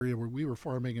area where we were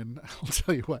farming, and I'll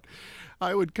tell you what,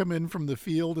 I would come in from the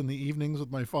field in the evenings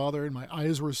with my father, and my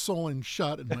eyes were swollen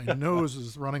shut, and my nose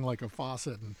was running like a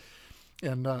faucet,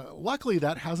 and luckily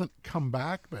that hasn't come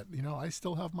back. But I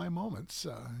still have my moments,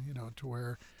 to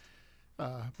where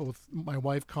both my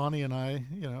wife Connie and I,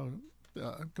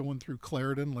 going through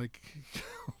Claritin like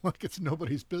like it's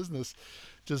nobody's business,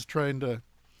 just trying to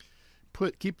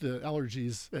keep the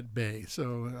allergies at bay.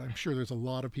 So I'm sure there's a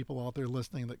lot of people out there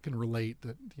listening that can relate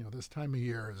that this time of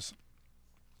year is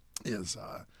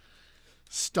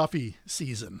stuffy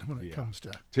season when it comes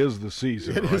to. Tis the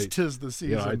season. It right? is. Tis the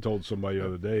season. Yeah, I told somebody the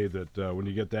other day that when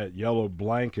you get that yellow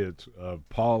blanket of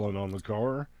pollen on the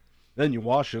car, then you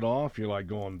wash it off. You're like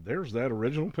going, "There's that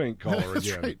original paint color That's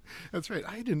again." right. That's right.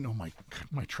 I didn't know my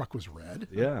truck was red.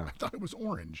 Yeah, I thought it was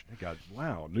orange. I got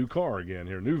new car again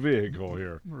here, new vehicle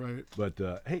here. Right.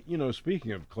 But hey,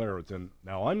 speaking of Claritin,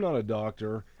 now I'm not a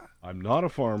doctor, I'm not a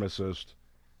pharmacist,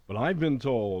 but I've been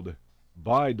told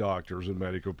by doctors and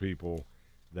medical people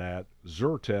that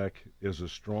Zyrtec is a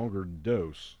stronger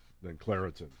dose than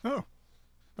Claritin. Oh,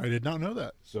 I did not know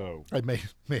that. So I may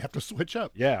have to switch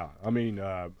up. yeah, I mean,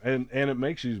 and it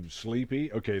makes you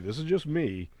sleepy. Okay, this is just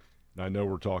me, and I know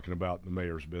we're talking about the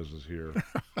mayor's business here,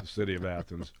 the city of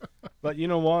Athens. But you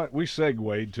know what? We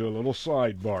segued to a little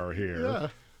sidebar here, Yeah.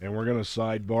 and we're going to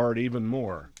sidebar it even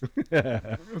more.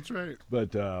 That's right.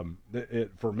 But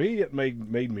for me, it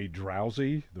made me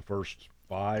drowsy the first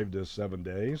 5 to 7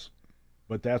 days.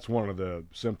 But that's one of the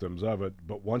symptoms of it.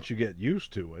 But once you get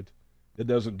used to it, it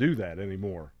doesn't do that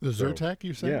anymore. The Zyrtec,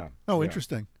 you say? Yeah. Oh, yeah.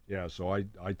 interesting. Yeah, so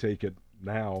I take it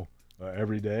now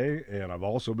every day, and I've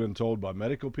also been told by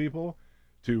medical people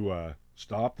to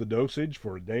stop the dosage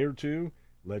for a day or two,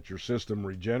 let your system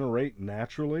regenerate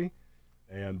naturally,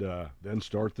 and then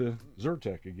start the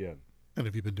Zyrtec again. And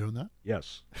have you been doing that?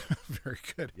 Yes. Very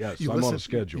good. Yes, I'm on a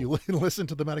schedule. You listen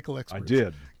to the medical experts. I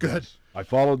did. Good. Yes. I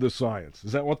followed the science.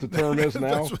 Is that what the term is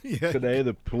now? Yeah. Today,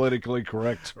 the politically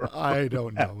correct term. I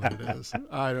don't know what it is.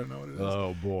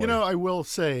 Oh, boy. I will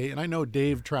say, and I know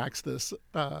Dave tracks this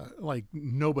like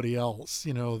nobody else,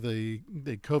 the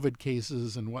COVID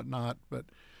cases and whatnot. But,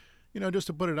 just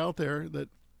to put it out there that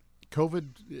COVID,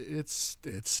 it's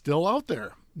still out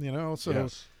there, so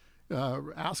Yes.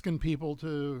 Asking people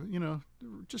to,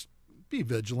 just be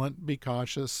vigilant, be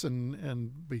cautious,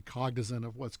 and be cognizant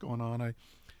of what's going on.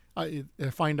 I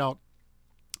find out,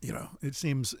 it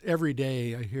seems every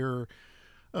day I hear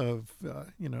of,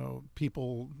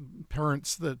 people,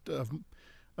 parents that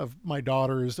of my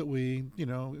daughters that we,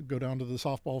 go down to the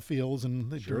softball fields and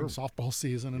during softball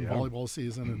season and volleyball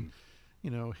season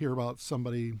and, hear about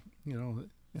somebody,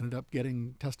 ended up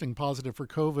testing positive for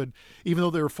COVID, even though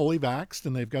they're fully vaxxed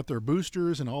and they've got their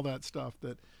boosters and all that stuff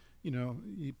that,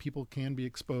 people can be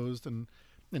exposed and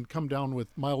come down with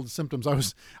mild symptoms. I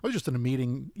was just in a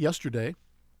meeting yesterday,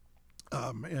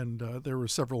 and there were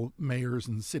several mayors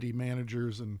and city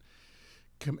managers and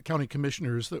county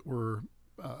commissioners that were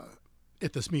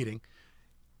at this meeting.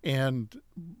 And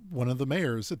one of the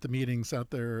mayors at the meeting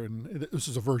sat there, and this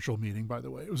was a virtual meeting, by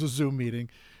the way. It was a Zoom meeting,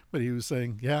 but he was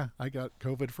saying, yeah, I got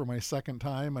COVID for my second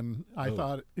time, and I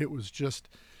thought it was just,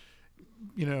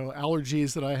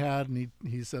 allergies that I had. And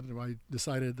he said, I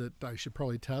decided that I should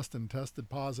probably test, and tested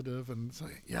positive. And so,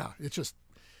 yeah, it's just,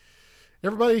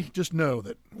 everybody just know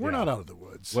that we're not out of the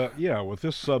woods. Well, yeah, with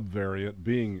this subvariant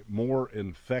being more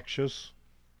infectious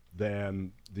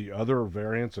than the other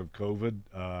variants of COVID,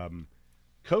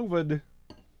 COVID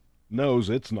knows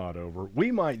it's not over.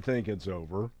 We might think it's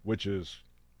over, which is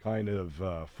kind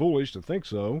of foolish to think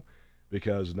so,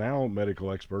 because now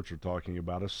medical experts are talking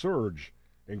about a surge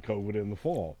in COVID in the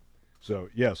fall. So,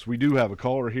 yes, we do have a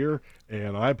caller here,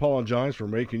 and I apologize for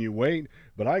making you wait,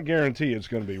 but I guarantee it's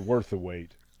going to be worth the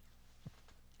wait.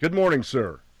 Good morning,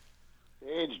 sir.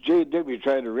 Hey, it's JW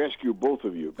trying to rescue both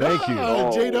of you. Thank you.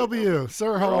 JW,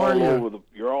 sir, how are you?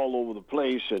 You're all over the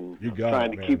place, and You got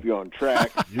trying it, to man. keep you on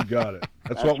track. You got it.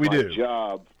 That's what we my do.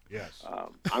 job. Yes.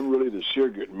 I'm really the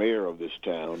surrogate mayor of this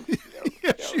town.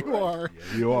 Yes, you are.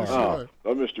 Yeah, you are. Sure.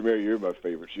 Oh, Mr. Mayor, you're my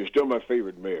favorite. You're still my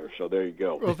favorite mayor, so there you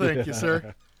go. Well, thank you,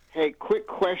 sir. Hey, quick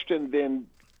question, then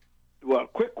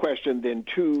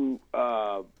two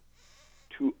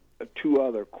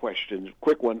other questions.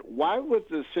 Quick one. Why was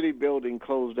the city building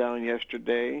closed down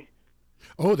yesterday?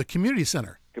 Oh, the community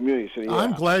center. Community center, yeah.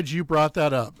 I'm glad you brought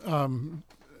that up.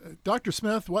 Dr.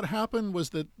 Smith, what happened was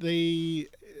that they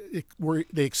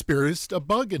experienced a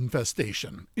bug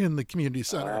infestation in the community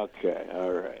center. Okay,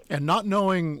 all right. And not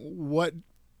knowing what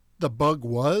the bug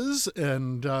was,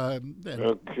 and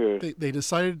Okay. they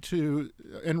decided to,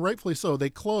 and rightfully so, they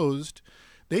closed.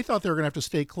 They thought they were going to have to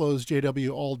stay closed, JW,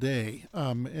 all day,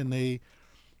 and they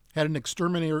had an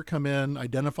exterminator come in,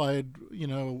 identified,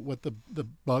 what the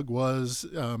bug was,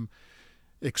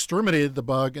 exterminated the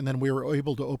bug, and then we were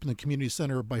able to open the community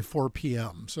center by 4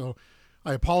 p.m. So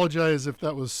I apologize if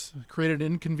that was created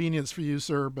inconvenience for you,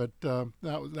 sir, but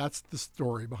that's the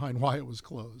story behind why it was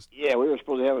closed. Yeah, we were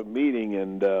supposed to have a meeting,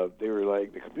 and they were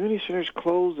like, the community center's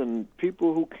closed, and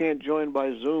people who can't join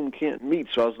by Zoom can't meet.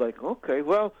 So I was like, okay,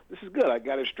 well, this is good. I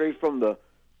got it straight from the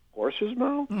horse's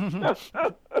mouth?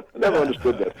 I never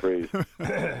understood that phrase. All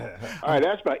right,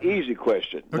 that's my easy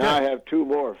question. Okay. Now I have two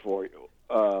more for you.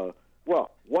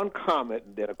 Well, one comment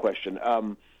and then a question.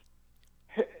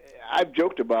 I've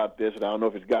joked about this, and I don't know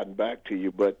if it's gotten back to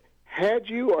you, but had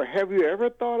you or have you ever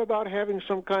thought about having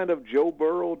some kind of Joe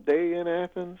Burrow Day in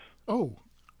Athens? Oh,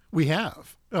 we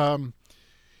have.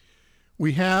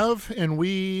 We have, and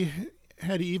we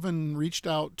had even reached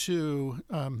out to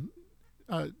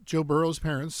Joe Burrow's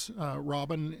parents,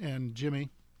 Robin and Jimmy.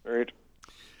 Right.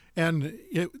 And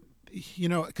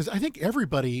because I think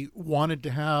everybody wanted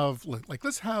to have, like,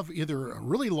 let's have either a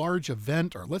really large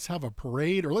event, or let's have a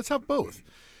parade, or let's have both.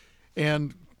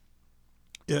 And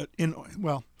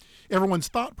everyone's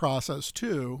thought process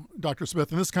too, Dr.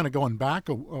 Smith, and this is kind of going back,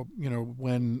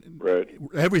 when Right.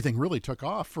 everything really took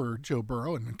off for Joe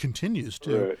Burrow and continues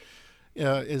to,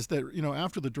 Right. is that,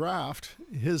 after the draft,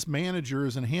 his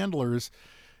managers and handlers,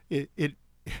 it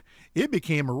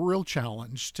became a real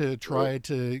challenge to try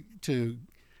to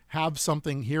have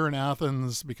something here in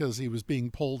Athens, because he was being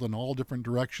pulled in all different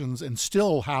directions, and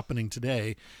still happening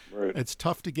today. Right. It's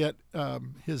tough to get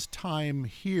his time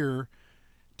here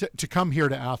to come here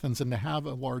to Athens and to have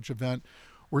a large event.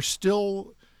 We're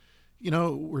still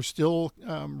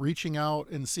reaching out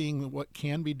and seeing what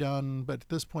can be done, but at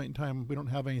this point in time, we don't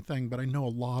have anything. But I know a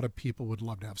lot of people would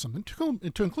love to have something,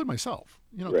 to include myself.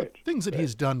 Right. The things that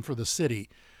he's done for the city,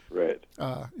 Right.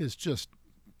 is just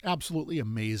absolutely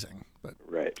amazing. But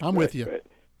Right. I'm with you. Right.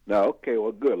 No, okay,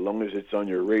 well, good. As long as it's on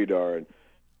your radar. And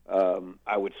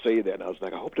I would say that, and I was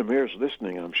like, I hope the mayor's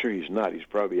listening. I'm sure he's not. He's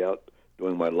probably out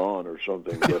doing my lawn or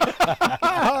something.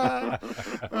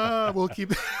 We'll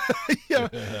keep.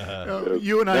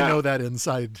 You and I know that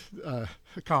inside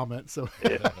comment. So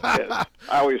I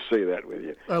always say that with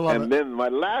you. I love it. And then my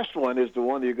last one is the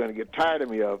one you're going to get tired of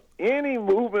me of. Any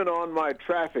movement on my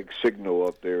traffic signal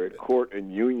up there at Court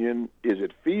and Union, is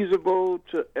it feasible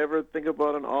to ever think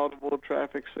about an audible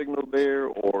traffic signal there,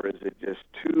 or is it just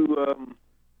too...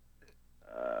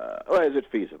 or is it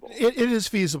feasible? It is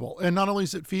feasible, and not only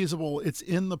is it feasible, it's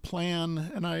in the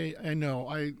plan. And I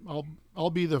know I'll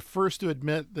be the first to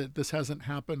admit that this hasn't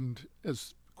happened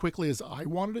as quickly as I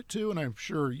wanted it to, and I'm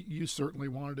sure you certainly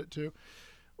wanted it to.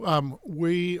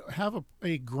 We have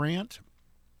a grant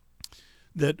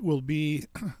that will be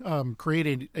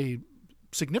creating a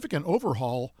significant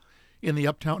overhaul in the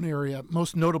uptown area,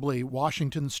 most notably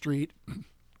Washington Street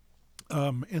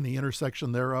and the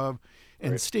intersection thereof,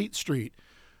 and Right. State Street.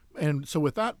 And so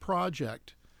with that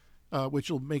project,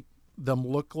 which will make them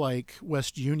look like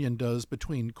West Union does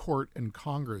between Court and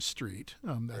Congress Street,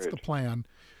 that's the Right. plan.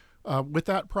 With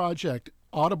that project,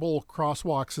 audible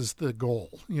crosswalks is the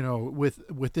goal,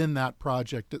 within that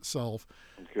project itself.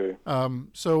 Okay.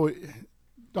 So,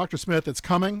 Dr. Smith, it's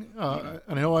coming. And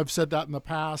I know I've said that in the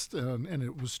past, and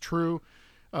it was true.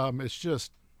 It's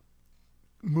just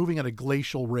moving at a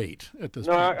glacial rate at this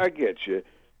No, point. I get you.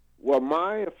 Well,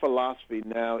 my philosophy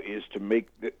now is to make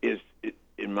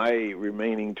in my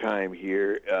remaining time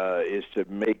here is to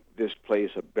make this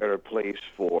place a better place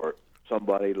for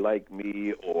somebody like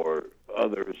me or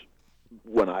others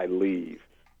when I leave.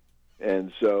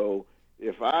 And so,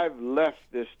 if I've left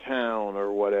this town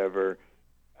or whatever,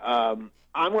 I'm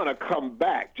going to come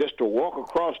back just to walk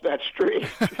across that street.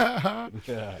 Yeah.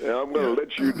 And I'm going to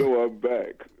let you know I'm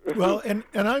back. Well, and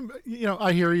I'm,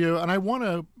 I hear you, and I want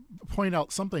to point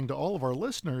out something to all of our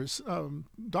listeners.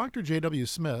 Dr. J.W.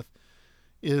 Smith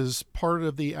is part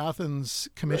of the Athens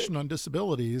Commission on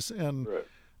Disabilities, and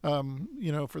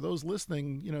Right. for those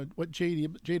listening, what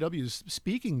JW is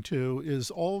speaking to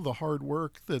is all the hard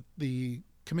work that the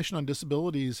Commission on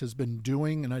Disabilities has been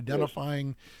doing and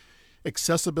identifying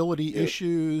accessibility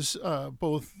issues,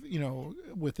 both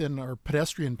within our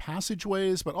pedestrian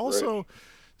passageways, but also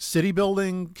city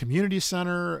building, community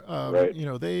center. Right.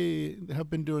 They have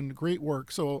been doing great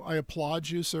work. So I applaud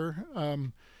you, sir.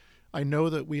 I know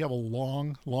that we have a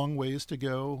long, long ways to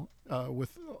go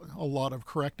with a lot of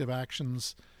corrective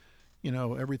actions.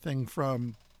 Everything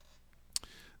from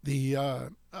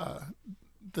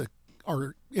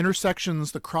our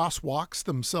intersections, the crosswalks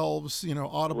themselves,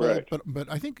 audible. Right. But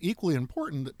I think equally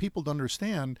important that people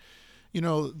understand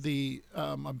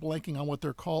I'm blanking on what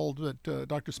they're called, but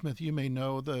Dr. Smith, you may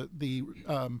know the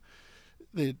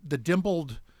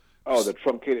dimpled. Oh, the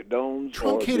truncated domes.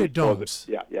 Truncated domes.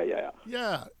 Yeah.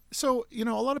 Yeah. So a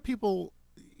lot of people,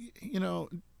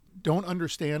 don't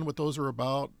understand what those are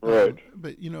about. Right.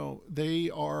 But they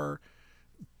are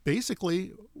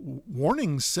basically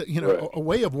warnings, Right. a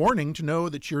way of warning to know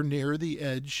that you're near the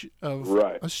edge of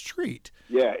Right. a street.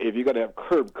 Yeah, if you're going to have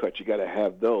curb cuts, you got to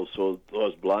have those so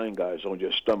those blind guys don't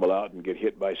just stumble out and get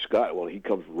hit by Scott while he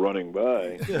comes running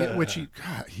by. Yeah, which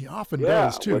he often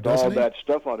does too, with doesn't all he? that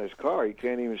stuff on his car, he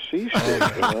can't even see straight.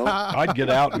 I'd get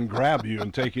out and grab you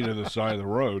and take you to the side of the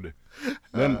road.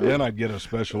 Then I'd get a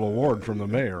special award from the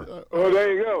mayor. Oh,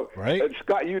 there you go. Right? And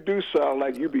Scott, you do sound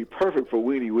like you'd be perfect for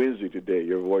Weenie Wednesday today.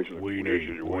 Your voice is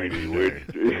Weenie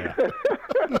Wednesday.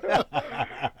 but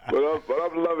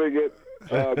I'm loving it.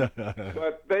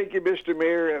 But thank you, Mr.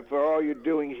 Mayor, for all you're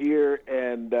doing here,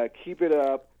 and keep it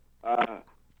up.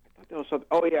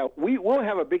 Oh, yeah, we'll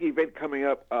have a big event coming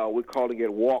up. We're calling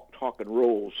it Walk, Talk, and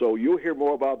Roll. So you'll hear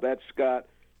more about that, Scott,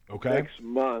 next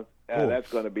month. Cool.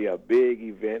 That's going to be a big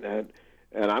event,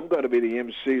 and I'm going to be the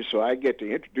MC, so I get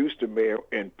to introduce the mayor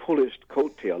and pull his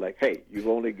coattail. Like, hey, you've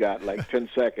only got like 10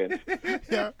 seconds.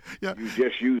 Yeah. You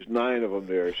just used 9 of them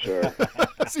there, sir.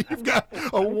 So you've got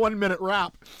a 1-minute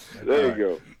rap. There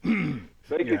you go.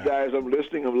 Thank you, guys. I'm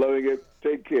listening. I'm loving it.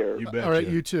 Take care. You bet. All right,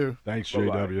 you too. Thanks, Bye-bye.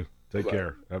 JW. Take Bye-bye.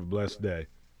 care. Have a blessed day.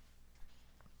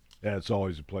 Yeah, it's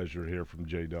always a pleasure to hear from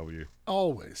JW.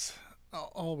 Always.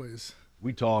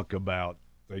 We talk about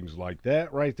things like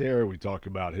that right there. We talk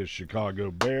about his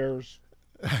Chicago Bears.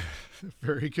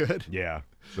 Very good. Yeah.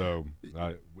 So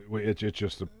it's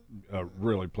just a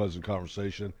really pleasant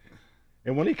conversation.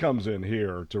 And when he comes in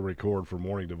here to record for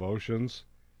morning devotions,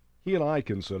 he and I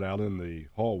can sit out in the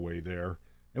hallway there,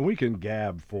 and we can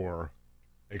gab for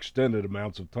extended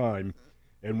amounts of time.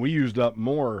 And we used up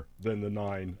more than the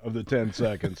 9 of the 10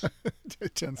 seconds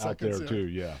 10 out there, seconds. too.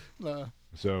 Yeah. Uh,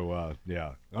 So,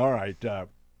 yeah. All right.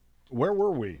 Where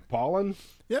were we? Pollen?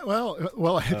 Yeah,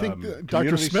 well, I think Dr.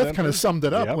 community Smith kind center? of summed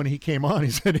it up Yep. when he came on. He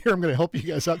said, "Here, I'm going to help you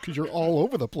guys out because you're all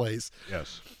over the place."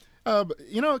 Yes. A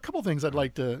couple things I'd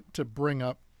like to bring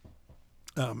up.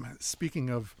 Speaking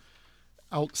of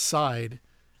outside,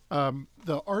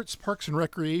 the Arts, Parks, and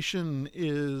Recreation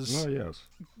is Oh, yes.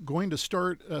 going to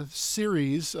start a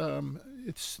series.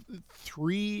 It's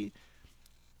 3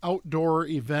 outdoor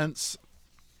events.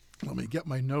 Let me get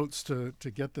my notes to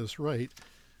get this right.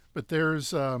 But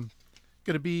there's going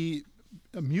to be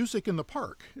music in the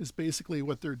park is basically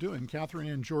what they're doing. Catherine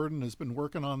Ann Jordan has been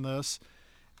working on this,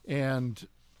 and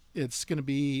it's going to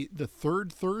be the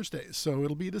 3rd Thursday. So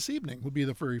it'll be this evening will be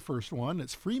the very first one.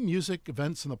 It's free music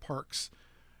events in the parks.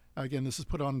 Again, this is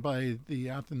put on by the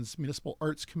Athens Municipal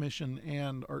Arts Commission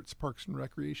and Arts, Parks, and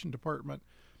Recreation Department.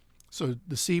 So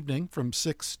this evening from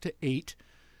 6 to 8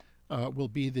 will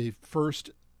be the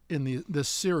first in this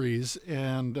series,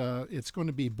 and it's going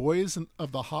to be Boys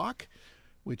of the Hawk,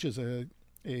 which is a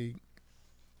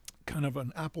kind of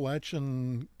an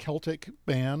Appalachian Celtic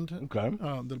band. Okay.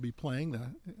 That'll be playing.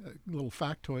 The little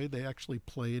factoid, they actually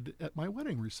played at my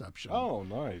wedding reception. Oh,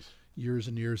 nice. Years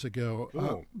and years ago.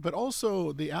 Cool. But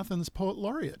also the Athens Poet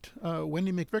Laureate,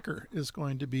 Wendy McVicker, is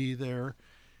going to be there,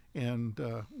 and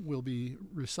will be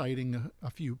reciting a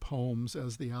few poems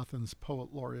as the Athens Poet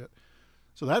Laureate.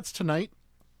 So that's tonight.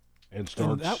 And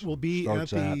And that will be at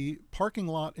starts the parking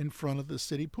lot in front of the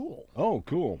city pool. Oh,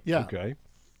 cool. Yeah. Okay.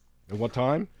 And what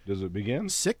time does it begin?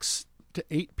 6 to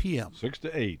 8 p.m. 6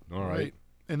 to 8. All right.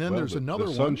 And then Well, there's another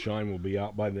the one. sunshine will be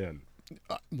out by then.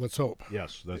 Let's hope.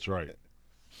 Yes, that's right.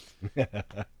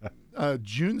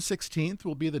 June 16th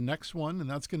will be the next one, and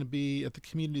that's going to be at the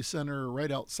community center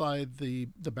right outside the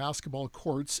basketball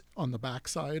courts on the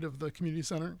backside of the community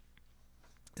center.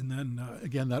 And then,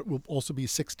 again, that will also be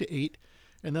 6 to 8.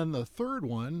 And then the third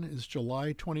one is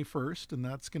July 21st, and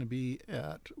that's going to be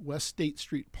at West State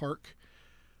Street Park.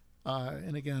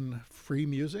 And again, free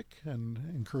music and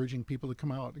encouraging people to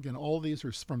come out. Again, all these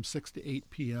are from 6 to 8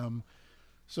 p.m.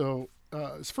 So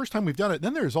it's the first time we've done it.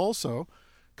 Then there's also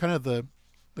kind of the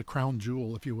crown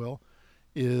jewel, if you will,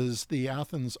 is the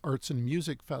Athens Arts and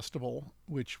Music Festival,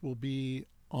 which will be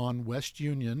on West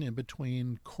Union in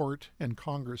between Court and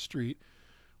Congress Street,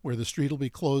 where the street will be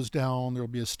closed down. There will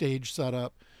be a stage set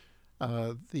up.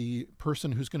 The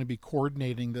person who's going to be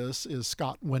coordinating this is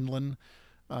Scott Windland.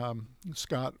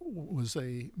 Scott was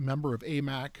a member of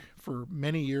AMAC for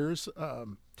many years,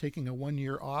 taking a 1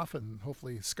 year off, and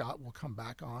hopefully Scott will come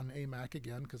back on AMAC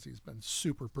again because he's been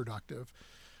super productive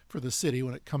for the city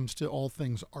when it comes to all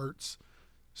things arts.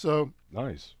 So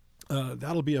Nice.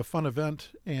 that'll be a fun event,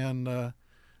 and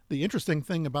The interesting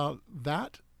thing about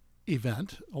that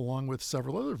event, along with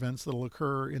several other events that will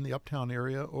occur in the Uptown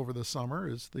area over the summer,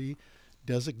 is the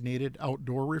designated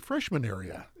outdoor refreshment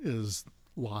area is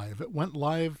live. It went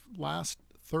live last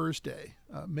Thursday,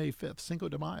 May 5th. Cinco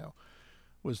de Mayo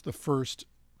was the first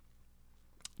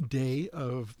day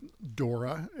of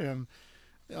DORA. And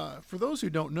for those who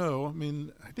don't know, I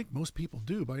mean, I think most people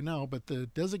do by now, but the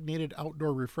designated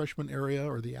outdoor refreshment area,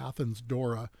 or the Athens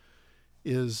DORA,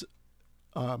 is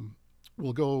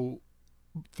will go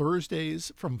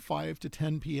Thursdays from 5 to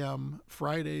 10 p.m.,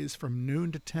 Fridays from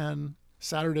noon to 10,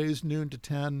 Saturdays noon to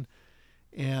 10,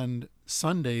 and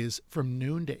Sundays from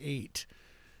noon to 8.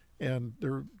 And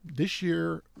this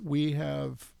year we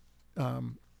have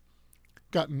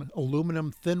gotten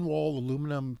thin wall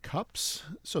aluminum cups,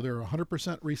 so they're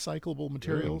 100% recyclable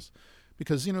materials.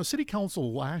 Because, City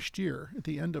Council last year, at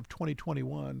the end of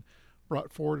 2021,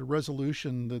 brought forward a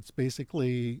resolution that's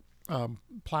basically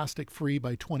plastic free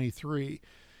by 23.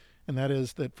 And that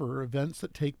is that for events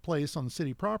that take place on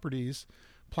city properties,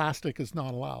 plastic is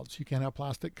not allowed. So you can't have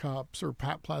plastic cups or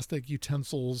plastic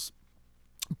utensils,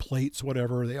 plates,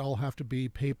 whatever. They all have to be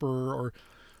paper or,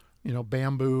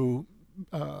 bamboo,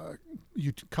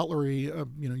 cutlery,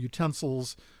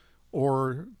 utensils,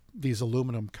 or these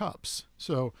aluminum cups.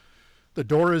 So the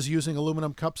DORA is using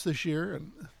aluminum cups this year,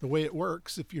 and the way it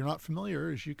works, if you're not familiar,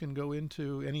 is you can go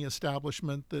into any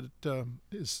establishment that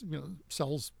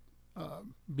sells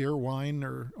beer, wine,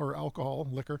 or alcohol,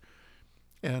 liquor,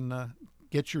 and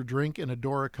get your drink in a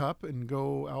DORA cup and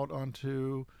go out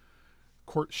onto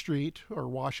Court Street or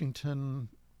Washington,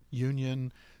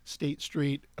 Union, State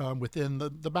Street, within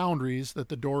the boundaries that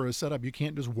the DORA is set up. You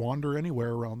can't just wander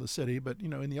anywhere around the city, but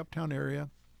in the Uptown area,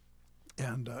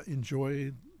 and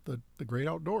enjoy the great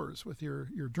outdoors with your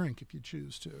drink if you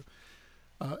choose to.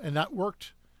 And that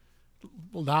worked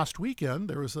last weekend.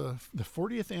 There was the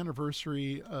 40th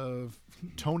anniversary of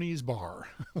Tony's Bar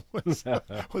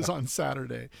was on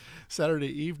Saturday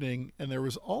evening, and there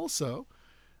was also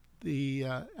the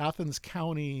Athens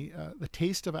County, the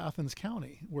Taste of Athens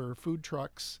County, where food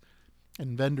trucks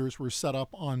and vendors were set up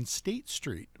on State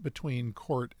Street between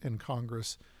Court and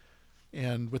Congress.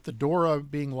 And with the DORA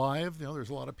being live, there's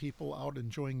a lot of people out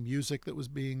enjoying music that was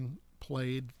being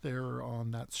played there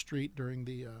on that street during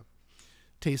the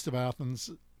Taste of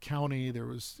Athens County. There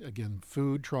was, again,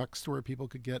 food trucks where people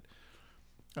could get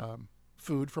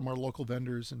food from our local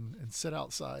vendors and sit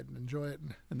outside and enjoy it.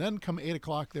 And then come 8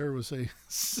 o'clock, there was a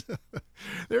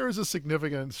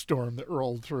significant storm that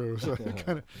rolled through. So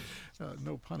kind of,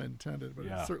 no pun intended, but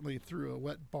it certainly threw a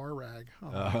wet bar rag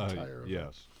on the entire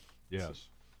event. Yes.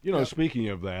 Speaking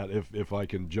of that, if I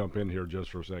can jump in here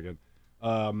just for a second,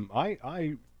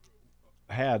 I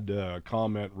had a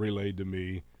comment relayed to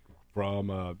me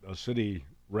from a city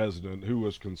resident who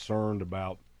was concerned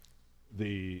about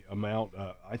the amount.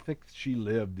 I think she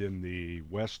lived in the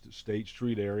West State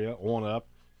Street area on up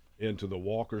into the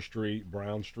Walker Street,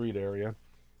 Brown Street area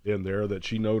in there, that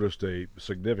she noticed a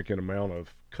significant amount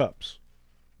of cups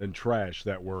and trash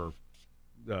that were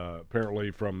apparently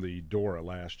from the DORA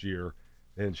last year.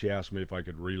 And she asked me if I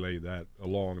could relay that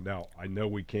along. Now, I know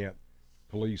we can't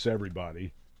police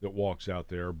everybody that walks out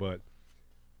there, but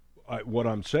what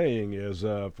I'm saying is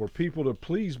for people to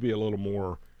please be a little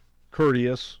more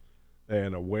courteous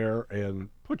and aware and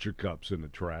put your cups in the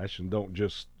trash, and don't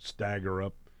just stagger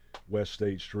up West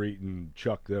State Street and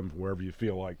chuck them wherever you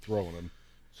feel like throwing them.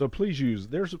 So please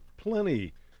there's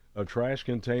plenty of trash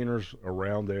containers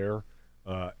around there,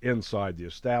 inside the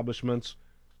establishments,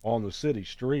 on the city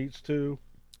streets too,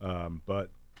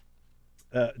 but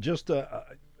just a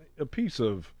piece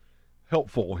of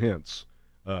helpful hints,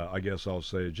 I guess I'll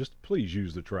say, just please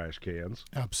use the trash cans.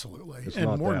 Absolutely. It's and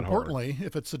not more that importantly,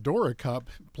 if it's a DORA cup,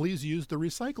 please use the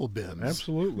recycle bins.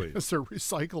 Absolutely. Because they're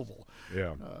recyclable.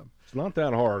 Yeah. It's not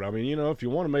that hard. I mean, if you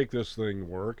want to make this thing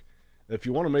work, if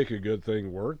you want to make a good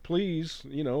thing work, please,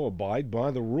 abide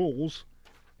by the rules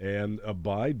and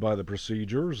abide by the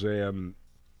procedures, and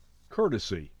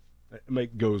courtesy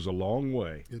goes a long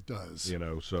way. It does.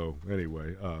 So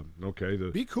anyway, okay.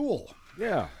 Be cool.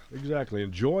 Yeah, exactly.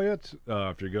 Enjoy it.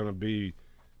 If you're going to be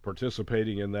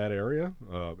participating in that area,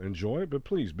 enjoy it, but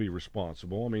please be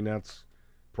responsible. I mean, that's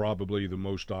probably the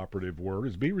most operative word,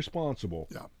 is be responsible.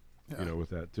 Yeah. With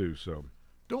that too. So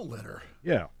don't litter.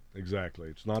 Yeah, exactly.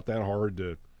 It's not that hard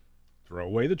to throw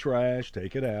away the trash,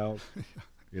 take it out.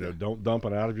 Don't dump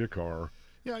it out of your car.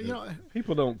 Yeah,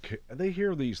 people don't. They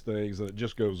hear these things and it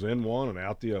just goes in one and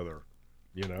out the other.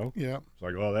 Yeah. It's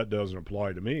like, that doesn't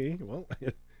apply to me. Well,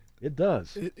 it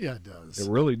does. It does. It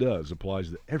really does. Applies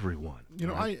to everyone.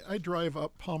 Right? I drive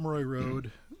up Pomeroy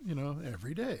Road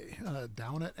every day,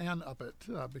 down it and up it,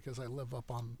 because I live up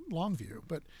on Longview.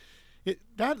 But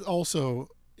that also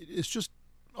is just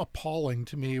appalling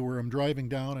to me, where I'm driving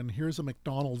down and here's a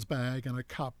McDonald's bag and a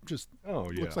cup just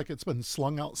looks like it's been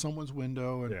slung out someone's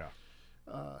window. And,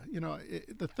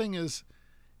 the thing is,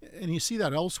 and you see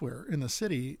that elsewhere in the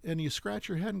city, and you scratch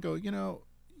your head and go,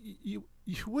 you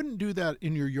wouldn't do that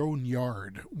in your own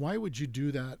yard. Why would you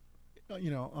do that,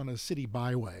 on a city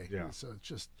byway? Yeah. So it's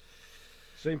just...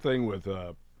 Same thing with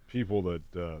people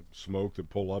that smoke, that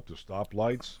pull up to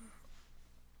stoplights,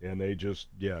 and they just,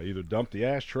 either dump the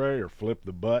ashtray or flip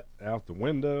the butt out the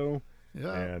window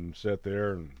and sit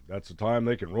there, and that's the time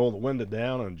they can roll the window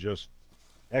down and just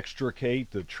extricate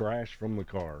the trash from the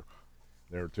car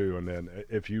there too. And then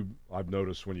I've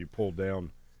noticed when you pull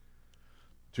down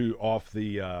off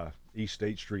the East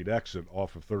State Street exit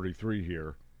off of 33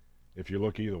 here, if you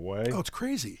look either way. Oh, it's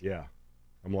crazy. Yeah.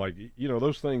 I'm like,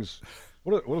 those things,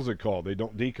 what is it called? They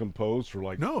don't decompose for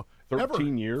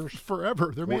 13 years?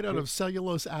 Forever. They're made out of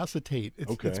cellulose acetate.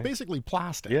 It's basically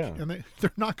plastic. Yeah. And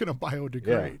they're not going to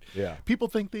biodegrade. Yeah. People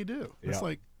think they do. Yeah. It's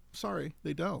like, sorry,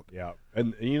 they don't. Yeah.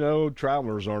 And,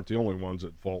 travelers aren't the only ones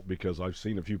at fault, because I've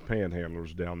seen a few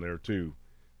panhandlers down there too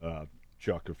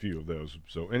chuck a few of those.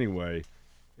 So anyway,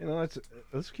 let's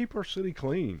keep our city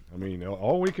clean. I mean,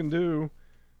 all we can do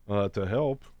to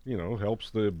help, helps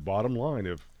the bottom line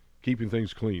of keeping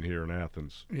things clean here in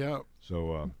Athens. Yeah.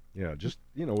 So, just,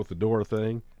 with the door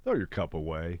thing, throw your cup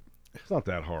away. It's not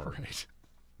that hard. Right.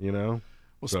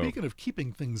 Well, speaking of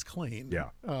keeping things clean,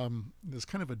 there's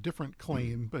kind of a different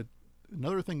clean, but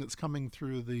another thing that's coming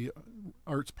through the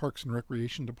Arts, Parks, and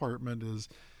Recreation Department is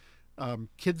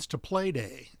Kids to Play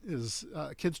Day,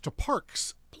 Kids to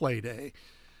Parks Play Day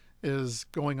is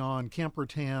going on. Camp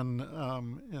Rattan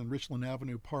and Richland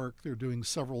Avenue Park, they're doing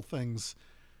several things,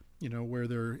 where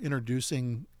they're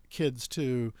introducing kids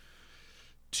to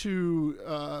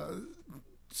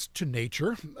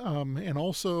nature, and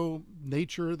also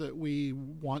nature that we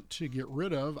want to get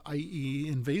rid of, i.e.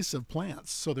 invasive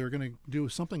plants. So they're going to do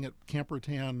something at Camp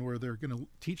Rattan where they're going to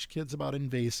teach kids about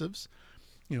invasives,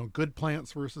 good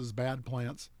plants versus bad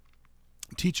plants,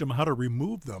 teach them how to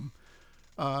remove them.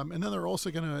 And then they're also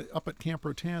going to, up at Camp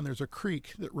Rattan, there's a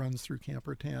creek that runs through Camp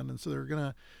Rattan. And so they're going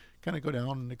to kind of go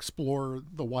down and explore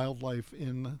the wildlife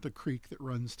in the creek that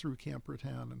runs through Camp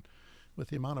Rattan. And with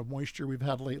the amount of moisture we've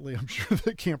had lately, I'm sure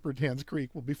that Camp Rattan's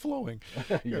creek will be flowing.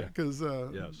 Because,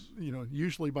 yes.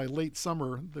 Usually by late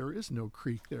summer, there is no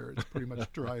creek there. It's pretty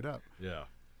much dried up. Yeah.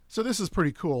 So this is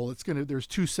pretty cool. There's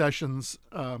 2 sessions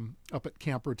up at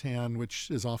Camp Rattan,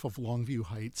 which is off of Longview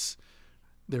Heights.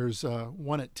 There's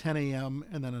one at 10 a.m.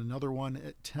 and then another one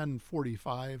at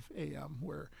 10:45 a.m.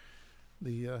 where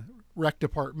the rec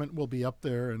department will be up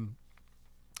there. And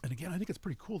again, I think it's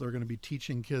pretty cool. They're going to be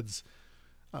teaching kids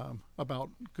about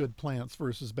good plants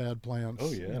versus bad plants.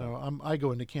 Oh, yeah. I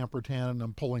go into Camp Rattan and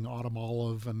I'm pulling autumn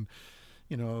olive and,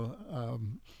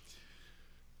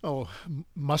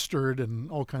 mustard and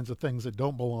all kinds of things that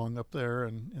don't belong up there.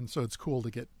 And so it's cool to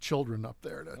get children up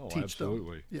there to teach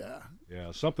absolutely. them.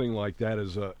 Yeah, something like that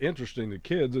is interesting to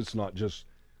kids. It's not just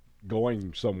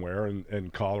going somewhere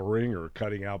and coloring or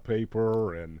cutting out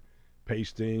paper and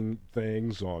pasting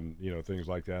things on, things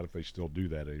like that, if they still do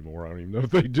that anymore. I don't even know if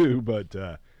they do, but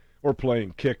or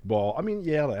playing kickball. I mean,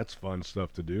 that's fun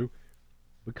stuff to do,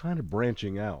 but kind of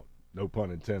branching out. No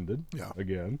pun intended. Yeah.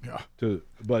 Again. Yeah.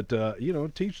 But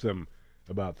teach them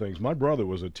about things. My brother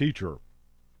was a teacher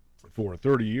for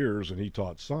 30 years, and he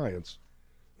taught science.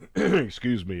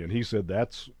 Excuse me. And he said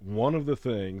that's one of the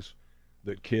things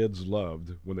that kids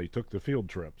loved when they took the field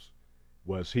trips.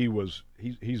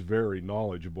 He's very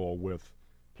knowledgeable with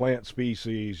plant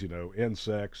species,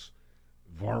 insects,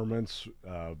 varmints,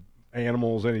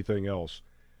 animals, anything else.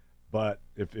 But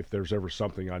if there's ever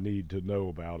something I need to know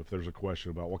about, if there's a question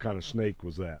about what kind of snake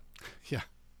was that, Yeah.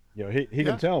 He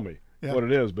can tell me what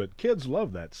it is. But kids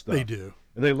love that stuff. They do.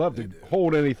 And they love to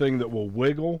hold anything that will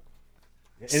wiggle.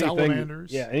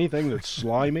 Salamanders. Anything that's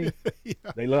slimy.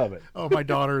 They love it. Oh, my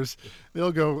daughters,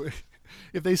 they'll go,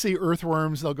 if they see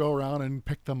earthworms, they'll go around and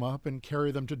pick them up and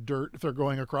carry them to dirt if they're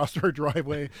going across our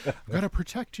driveway. I've got to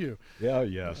protect you.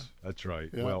 Yes, that's right.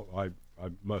 Yeah. Well, I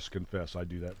must confess I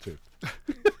do that too.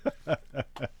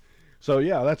 So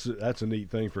that's a neat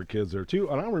thing for kids there too.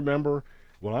 And I remember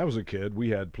when I was a kid, we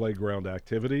had playground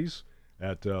activities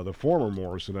at the former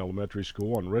Morrison Elementary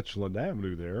School on Richland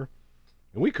Avenue there,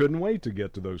 and we couldn't wait to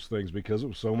get to those things because it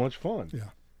was so much fun. Yeah.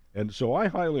 And so I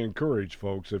highly encourage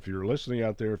folks, if you're listening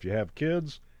out there, if you have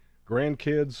kids,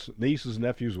 grandkids, nieces,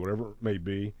 nephews, whatever it may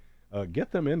be,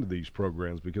 get them into these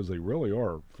programs because they really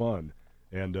are fun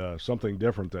and something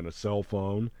different than a cell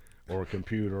phone or a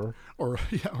computer, or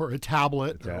or a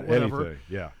tablet or whatever. anything.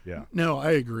 Yeah, yeah. No,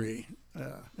 I agree.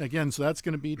 Again, so that's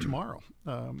going to be tomorrow.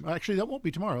 Actually, that won't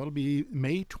be tomorrow. It'll be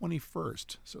May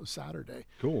 21st, so Saturday,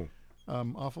 Cool.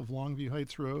 off of Longview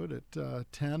Heights Road at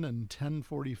 10 and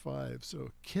 10:45. So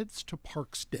Kids to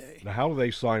Parks Day. Now, how do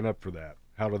they sign up for that?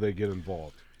 How do they get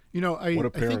involved? You know, What do I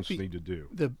think parents need to do?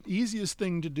 the easiest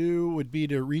thing to do would be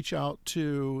to reach out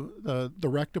to the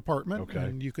rec department, Okay.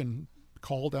 and you can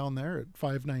call down there at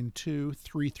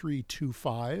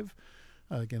 592-3325.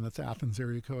 Again, that's Athens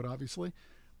area code, obviously.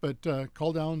 But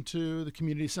call down to the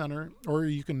community center, or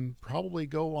you can probably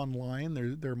go online.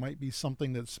 There might be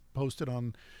something that's posted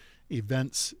on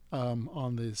events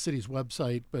on the city's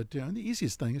website. But the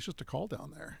easiest thing is just to call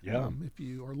down there. Yeah. If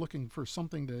you are looking for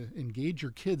something to engage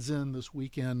your kids in this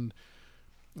weekend,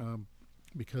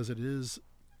 because it is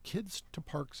Kids to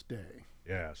Parks Day.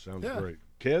 Yeah, sounds Yeah. great.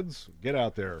 Kids, get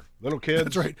out there. Little kids.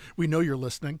 That's right. We know you're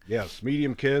listening. Yes,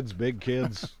 medium kids, big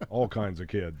kids, all kinds of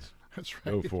kids. That's right.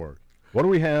 Go for it. What do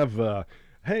we have?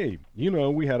 Hey,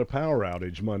 we had a power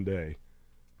outage Monday.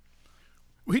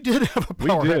 We did have a We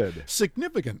power did.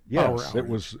 significant power Yes, outage. it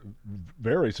was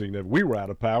very significant. We were out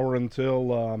of power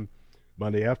until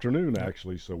Monday afternoon,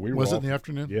 actually. So we were Was it off. in the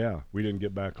afternoon? Yeah, we didn't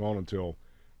get back on until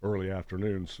early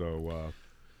afternoon. So,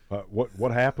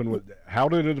 what happened? How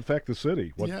did it affect the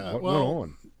city? What went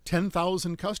on?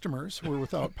 10,000 customers were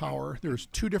without power. There's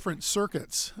two different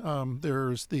circuits.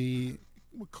 There's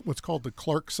what's called the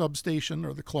Clark substation,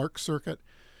 or the Clark circuit,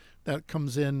 that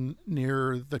comes in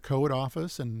near the code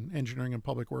office and engineering and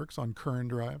public works on Curran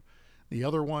Drive. The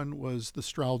other one was the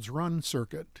Stroud's Run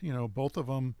circuit. Both of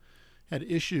them had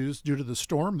issues due to the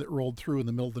storm that rolled through in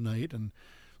the middle of the night. And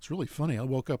it's really funny. I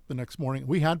woke up the next morning.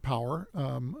 We had power.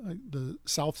 The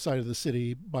south side of the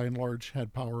city, by and large,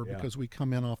 had power Yeah. because we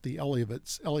come in off the Elliott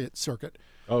circuit,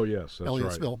 Oh yes, that's right.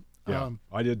 Elliottsville. Yeah,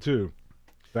 I did too.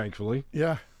 Thankfully.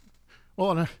 Yeah.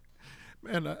 Well,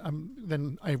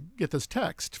 then I get this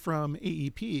text from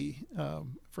AEP,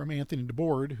 from Anthony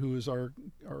DeBoard, who is our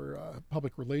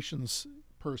public relations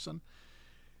person.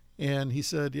 And he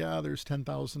said, yeah, there's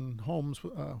 10,000 homes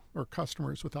or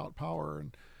customers without power.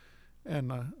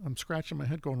 And I'm scratching my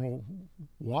head going, well,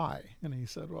 why? And he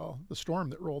said, well, the storm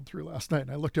that rolled through last night.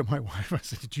 And I looked at my wife. I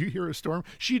said, did you hear a storm?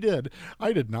 She did.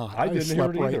 I did not. I didn't hear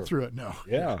slept it right either. through it. No.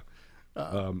 Yeah.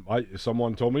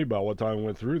 Someone told me about what time I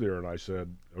went through there, and I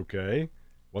said, okay,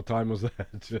 what time was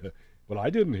that? But I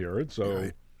didn't hear it, so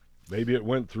Right. maybe it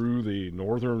went through the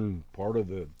northern part of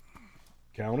the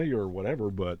county or whatever.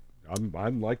 But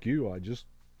I'm like you. I just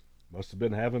must have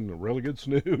been having a really good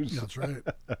snooze. That's right.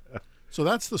 So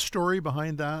that's the story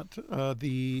behind that.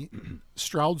 The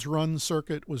Stroud's Run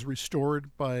circuit was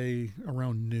restored by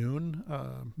around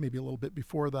noon, maybe a little bit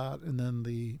before that, and then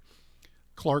the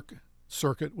Clark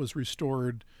circuit was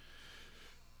restored.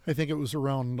 I think it was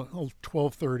around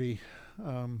 12:30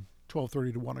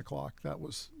 to 1 o'clock. That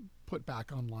was put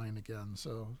back online again.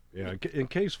 So Yeah, in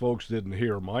case folks didn't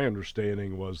hear, my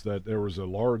understanding was that there was a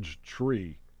large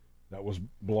tree that was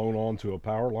blown onto a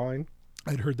power line.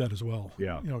 I'd heard that as well.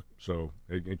 Yeah. So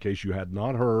in case you had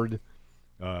not heard,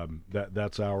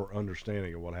 that's our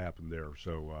understanding of what happened there.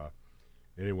 So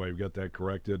anyway, we got that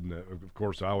corrected. And of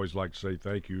course, I always like to say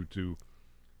thank you to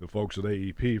the folks at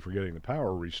AEP for getting the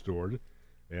power restored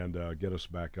and get us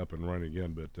back up and running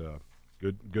again. But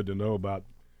good to know about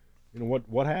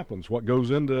what happens, what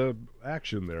goes into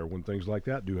action there when things like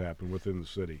that do happen within the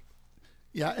city.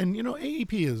 Yeah, and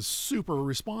AEP is super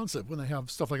responsive when they have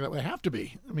stuff like that. They have to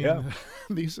be. I mean, Yeah.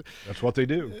 That's what they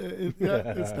do.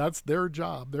 that's their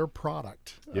job, their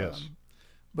product. Yes.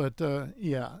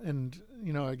 Yeah, and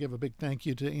I give a big thank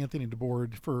you to Anthony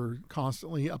DeBoard for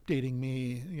constantly updating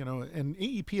me. And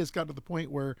AEP has got to the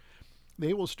point where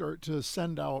they will start to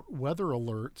send out weather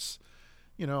alerts.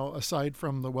 Aside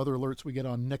from the weather alerts we get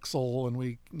on Nixle, and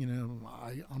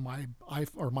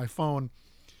on my phone,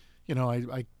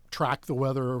 I track the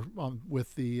weather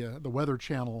with the Weather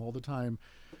Channel all the time.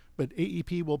 But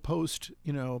AEP will post,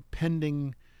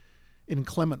 pending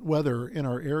inclement weather in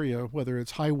our area, whether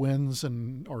it's high winds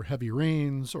or heavy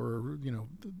rains, or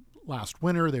last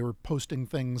winter they were posting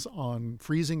things on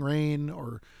freezing rain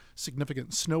or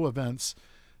significant snow events,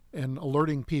 and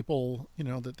alerting people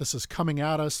that this is coming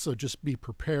at us, so just be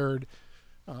prepared.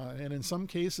 And in some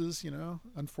cases,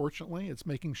 unfortunately, it's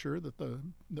making sure that the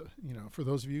for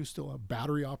those of you who still have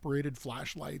battery operated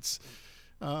flashlights,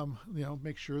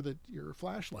 make sure that your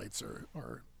flashlights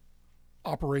are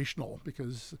operational,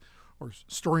 or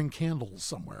storing candles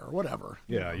somewhere or whatever.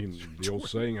 Yeah, the old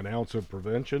saying, an ounce of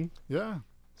prevention. Yeah.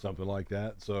 Something like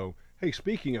that. So, hey,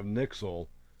 speaking of Nixle,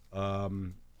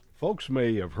 folks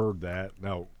may have heard that.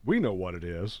 Now, we know what it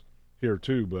is. here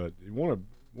too, but you want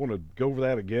to go over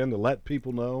that again to let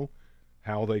people know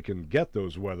how they can get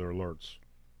those weather alerts.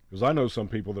 Because I know some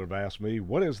people that have asked me,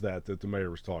 what is that the mayor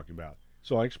was talking about?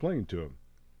 So I explained to them.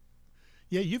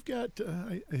 Yeah, you've got.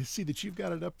 I see that you've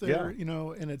got it up there. Yeah. You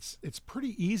know, and it's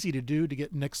pretty easy to do to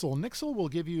get Nixle. Nixle will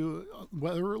give you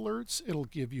weather alerts. It'll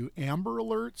give you amber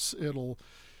alerts. It'll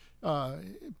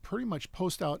pretty much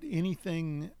post out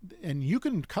anything, and you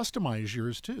can customize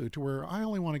yours too to where I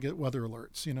only want to get weather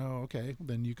alerts. You know, okay,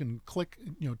 then you can click,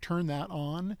 turn that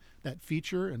on, that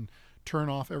feature, and turn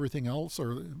off everything else.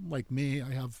 Or like me,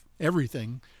 I have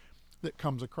everything that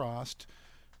comes across,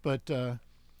 but.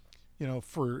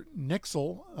 For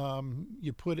Nixle,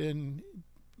 you put in,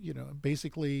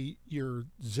 basically your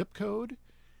zip code,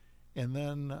 and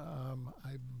then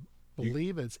I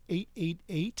believe it's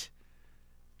 888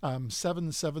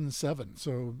 777.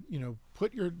 So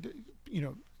put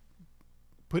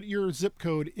your zip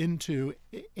code into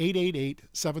 888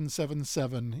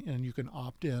 777, and you can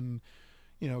opt in.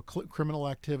 Criminal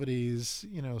activities,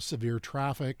 severe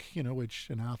traffic, which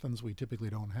in Athens we typically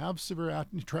don't have severe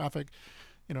traffic.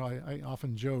 I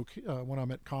often joke when I'm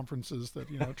at conferences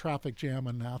that, traffic jam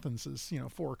in Athens is,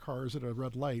 4 cars at a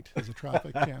red light is a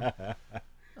traffic jam.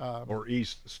 Or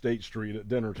East State Street at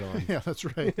dinner time. Yeah, that's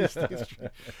right. East State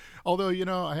Street. Although,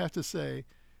 I have to say,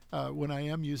 when I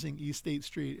am using East State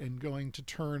Street and going to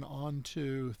turn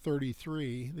onto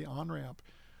 33, the on-ramp,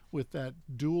 with that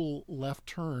dual left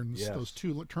turns, Yes. those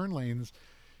 2 turn lanes,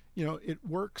 it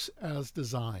works as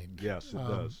designed. Yes, it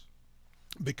does.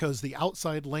 Because the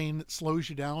outside lane slows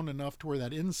you down enough to where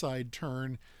that inside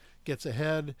turn gets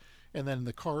ahead, and then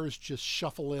the cars just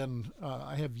shuffle in.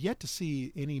 I have yet to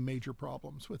see any major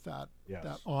problems with that Yes.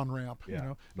 that on ramp. Yeah.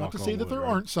 Not Knock to on say that wood, there right?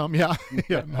 aren't some. Yeah,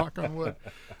 yeah. Knock on wood.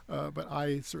 But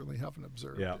I certainly haven't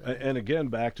observed. Yeah, any. and again,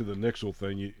 back to the Nixle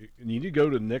thing, you need to go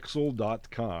to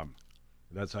Nixle.com.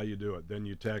 That's how you do it. Then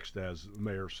you text, as the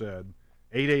mayor said,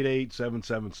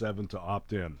 888-777 to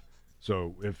opt in.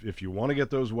 So if you want to get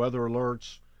those weather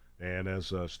alerts, and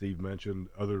as Steve mentioned,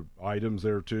 other items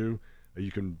there too,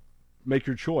 you can make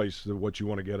your choice of what you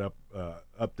want to get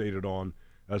updated on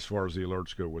as far as the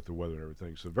alerts go with the weather and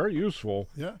everything. So very useful,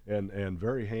 Yeah. and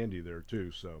very handy there too.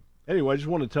 So anyway, I just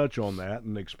want to touch on that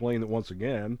and explain it once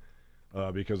again,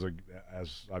 because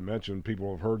as I mentioned, people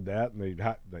have heard that and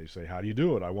they say, how do you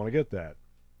do it? I want to get that.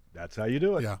 That's how you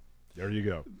do it. Yeah. There you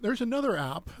go. There's another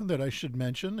app that I should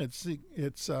mention. It's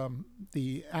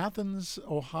the Athens,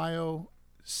 Ohio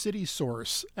City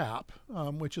Source app,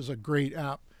 which is a great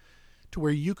app to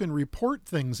where you can report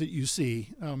things that you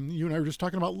see. You and I were just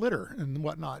talking about litter and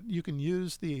whatnot. You can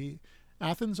use the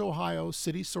Athens, Ohio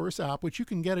City Source app, which you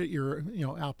can get at your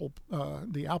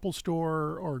the Apple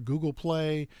Store or Google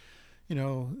Play,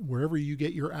 wherever you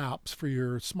get your apps for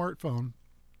your smartphone,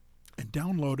 and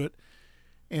download it.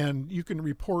 And you can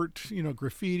report,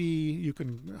 graffiti, you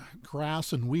can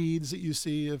grass and weeds that you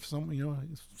see if someone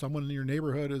in your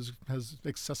neighborhood has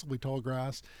excessively tall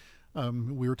grass.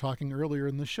 We were talking earlier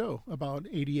in the show about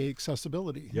ADA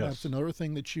accessibility. Yes. That's another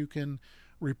thing that you can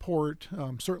report.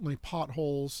 Certainly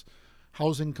potholes,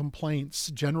 housing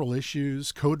complaints, general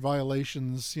issues, code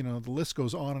violations. The list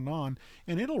goes on,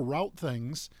 and it'll route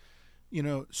things,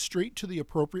 straight to the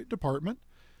appropriate department.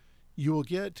 You will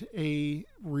get a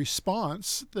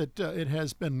response that it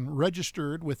has been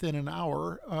registered within an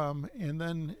hour, and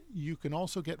then you can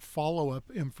also get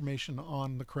follow-up information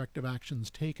on the corrective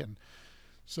actions taken.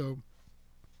 So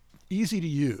easy to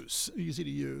use.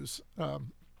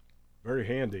 Very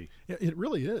handy. It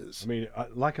really is. I mean,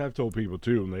 like I've told people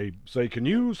too, and they say, can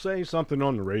you say something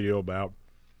on the radio about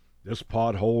this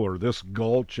pothole or this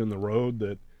gulch in the road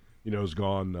that, has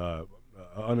gone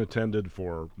unattended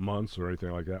for months or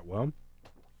anything like that? Well,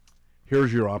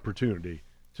 here's your opportunity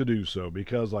to do so,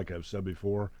 because like I've said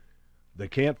before, they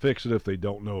can't fix it if they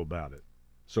don't know about it.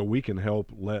 So we can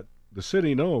help let the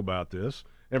city know about this,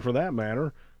 and for that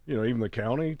matter, even the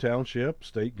county, township,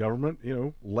 state government,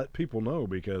 let people know,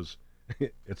 because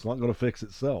it's not going to fix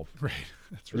itself. Right.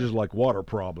 That's It's right. just like water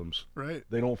problems. Right.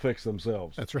 They don't fix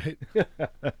themselves. That's right.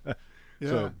 Yeah.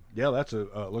 So yeah, that's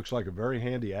looks like a very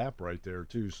handy app right there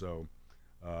too. So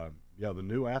the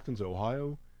new Athens,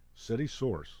 Ohio City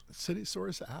Source. City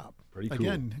Source app. Pretty cool.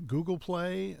 Again, Google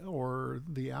Play or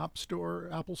the App Store,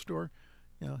 Apple Store.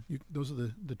 Those are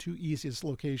the 2 easiest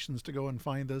locations to go and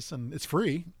find this, and it's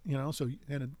free.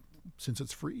 Since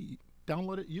it's free,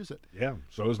 download it, use it. Yeah.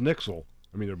 So is Nixle.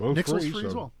 I mean, they're both Nixle's free. free So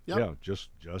as well. Yep. yeah,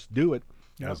 just do it,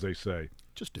 Yep. as they say.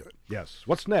 Just do it. Yes.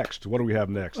 What's next? What do we have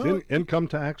next? Income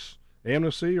tax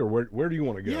amnesty, or where do you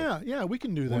want to go? Yeah, we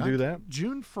can do that. Wanna do that?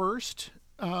 June 1st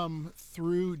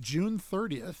through June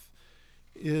 30th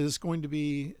is going to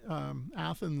be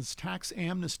Athens' tax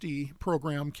amnesty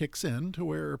program kicks in to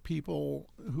where people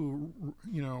who,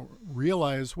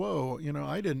 realize, whoa,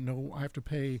 I didn't know I have to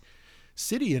pay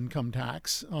city income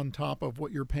tax on top of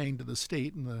what you're paying to the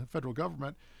state and the federal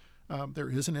government. There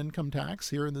is an income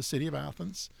tax here in the city of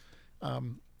Athens.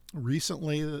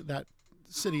 Recently, that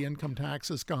city income tax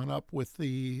has gone up with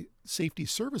the safety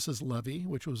services levy,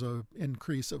 which was an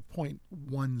increase of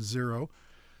 0.10.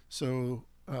 So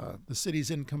the city's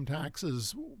income tax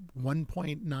is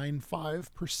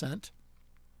 1.95%.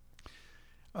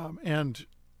 And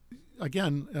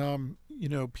again,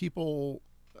 people,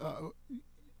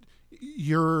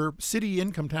 your city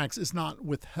income tax is not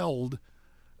withheld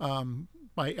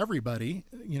by everybody,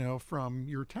 from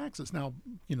your taxes. Now,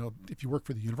 if you work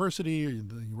for the university, or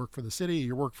you work for the city,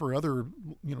 you work for other,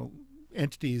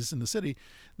 entities in the city,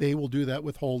 they will do that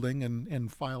withholding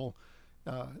and file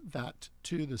that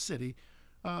to the city.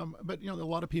 But a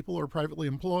lot of people are privately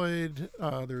employed.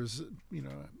 There's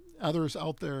others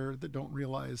out there that don't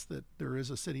realize that there is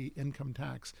a city income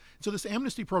tax. So this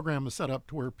amnesty program is set up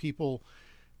to where people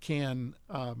can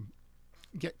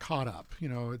get caught up.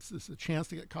 It's a chance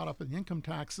to get caught up in the income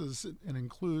taxes and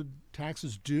include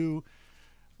taxes due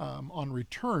on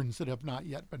returns that have not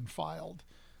yet been filed,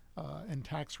 and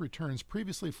tax returns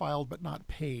previously filed but not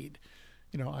paid.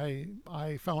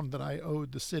 I found that I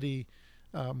owed the city,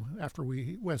 as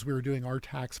we were doing our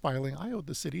tax filing, I owed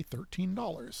the city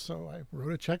 $13. So I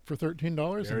wrote a check for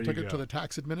 $13 and took it to the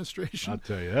tax administration. I'll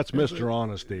tell you, that's Mr.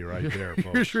 Honesty right there, folks.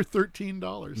 Here's your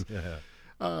 $13. Yeah.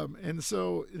 And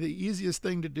so the easiest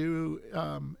thing to do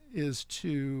is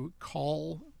to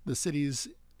call the city's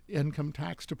income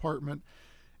tax department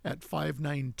at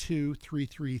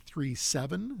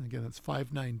 592-3337. Again, that's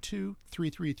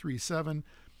 592-3337.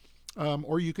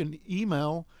 Or you can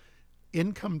email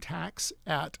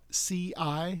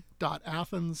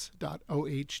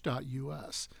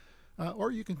incometax@ci.athens.oh.us.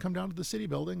 Or you can come down to the city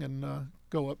building and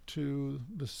go up to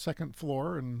the second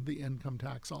floor, and the income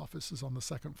tax office is on the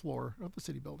second floor of the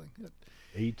city building.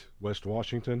 8 West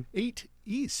Washington? 8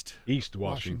 East. East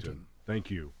Washington.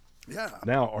 Thank you. Yeah.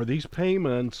 Now, are these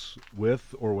payments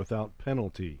with or without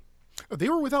penalty? They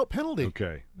were without penalty.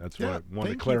 Okay, that's what I want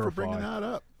to Thank clarify you for bringing that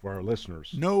up. for our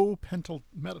listeners. No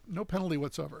penalty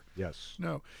whatsoever. Yes.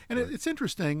 No. And it's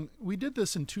interesting. We did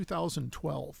this in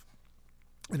 2012.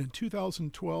 And in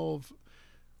 2012,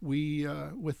 we,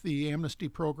 with the amnesty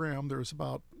program, there was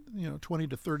about 20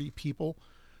 to 30 people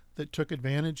that took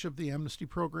advantage of the amnesty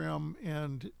program,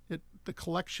 and the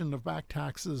collection of back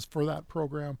taxes for that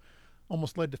program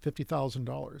almost led to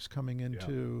 $50,000 coming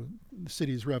into the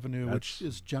city's revenue, which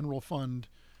is general fund,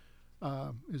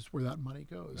 is where that money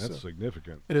goes. That's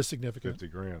significant. It is significant. 50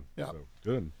 grand. Yeah. So,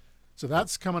 good. So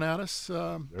that's coming at us.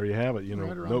 There you have it.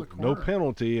 Right around the no corner.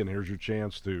 penalty, and here's your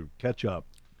chance to catch up.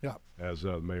 Yeah. As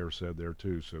the mayor said there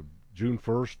too. So June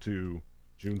 1st to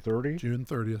June 30th. June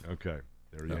 30th. Okay,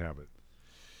 there you have it.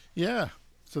 Yeah.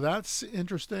 So that's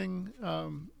interesting.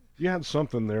 You had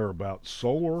something there about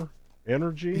solar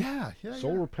energy. Yeah.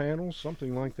 Solar panels,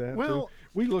 something like that. Well, too.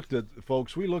 We looked at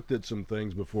some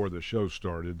things before the show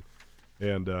started,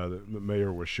 and the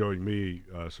mayor was showing me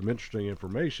some interesting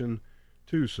information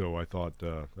too. So I thought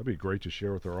that'd be great to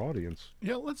share with our audience.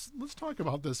 Yeah, let's talk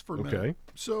about this for a minute. Okay.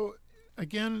 So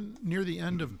again, near the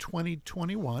end of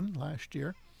 2021, last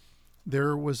year,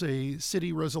 there was a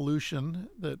city resolution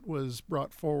that was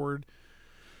brought forward,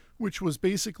 which was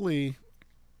basically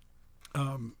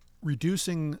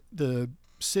reducing the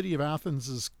city of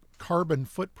Athens's carbon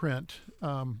footprint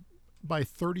by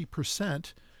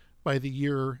 30% by the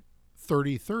year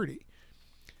 3030.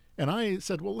 And I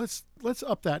said, well, let's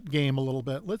up that game a little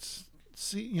bit. Let's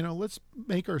see, let's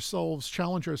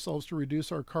challenge ourselves to reduce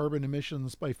our carbon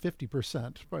emissions by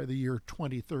 50% by the year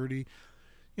 2030.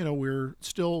 We're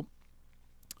still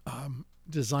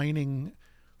designing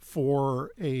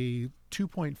for a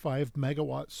 2.5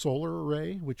 megawatt solar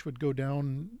array, which would go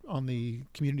down on the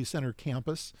community center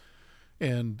campus.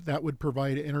 And that would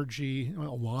provide energy, a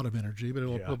lot of energy, but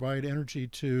it'll provide energy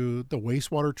to the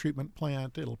wastewater treatment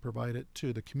plant. It'll provide it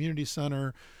to the community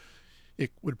center.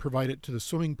 It would provide it to the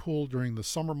swimming pool during the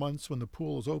summer months when the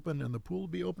pool is open, and the pool will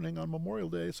be opening on Memorial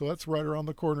Day. So that's right around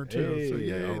the corner too. Hey, so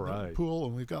yay, all right. the pool.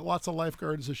 And we've got lots of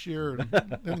lifeguards this year,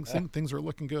 and things are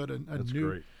looking good. And a That's new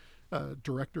great.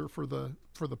 Director for the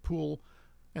pool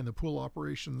and the pool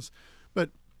operations. But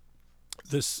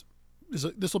this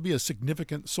will be a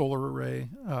significant solar array.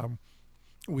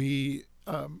 We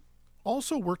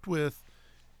also worked with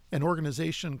an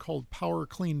organization called Power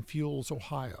Clean Fuels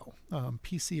Ohio,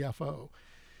 PCFO,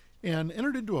 and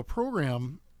entered into a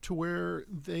program to where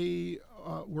they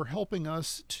were helping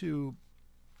us to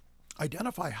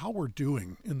identify how we're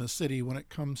doing in the city when it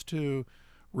comes to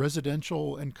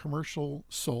residential and commercial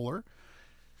solar.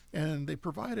 And they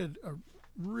provided a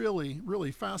really,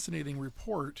 really fascinating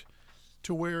report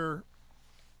to where,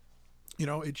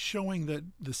 it's showing that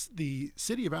the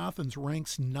city of Athens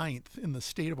ranks 9th in the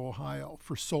state of Ohio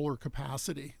for solar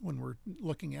capacity when we're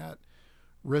looking at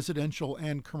residential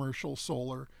and commercial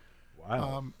solar.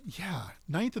 Wow. Yeah,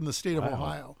 9th in the state of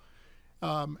Ohio.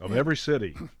 Of every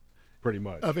city, pretty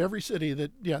much. Of every city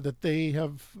that they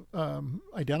have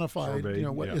identified,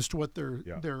 Surveyed, as to what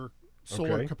their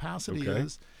solar capacity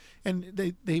is. And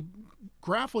they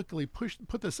graphically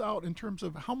put this out in terms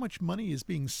of how much money is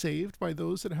being saved by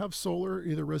those that have solar,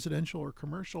 either residential or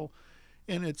commercial.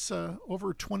 And it's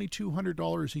over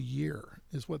 $2,200 a year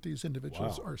is what these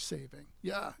individuals are saving.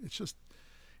 Yeah,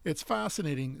 it's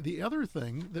fascinating. The other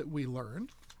thing that we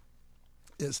learned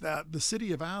is that the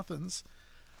city of Athens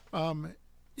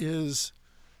is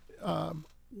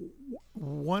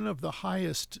one of the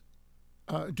highest,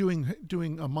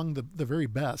 doing among the very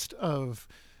best of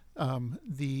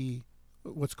the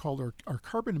what's called our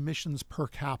carbon emissions per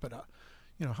capita.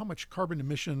 How much carbon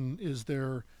emission is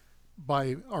there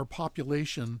by our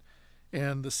population,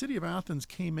 and the city of Athens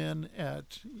came in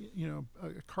at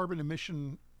a carbon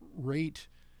emission rate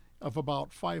of about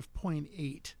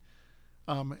 5.8.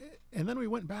 And then we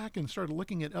went back and started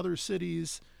looking at other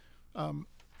cities.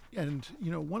 And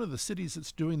one of the cities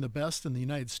that's doing the best in the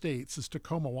United States is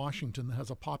Tacoma, Washington, that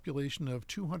has a population of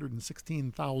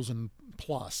 216,000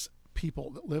 plus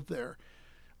people that live there.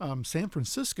 San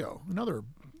Francisco, another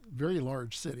very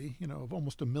large city, of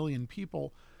almost 1 million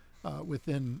people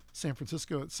within San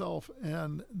Francisco itself,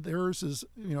 and theirs is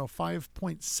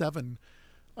 5.7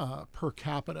 per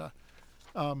capita.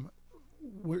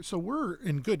 So we're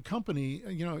in good company.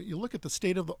 You look at the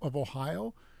state of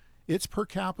Ohio. Its per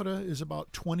capita is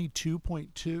about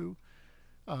 22.2.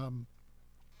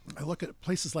 I look at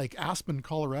places like Aspen,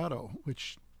 Colorado,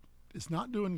 which is not doing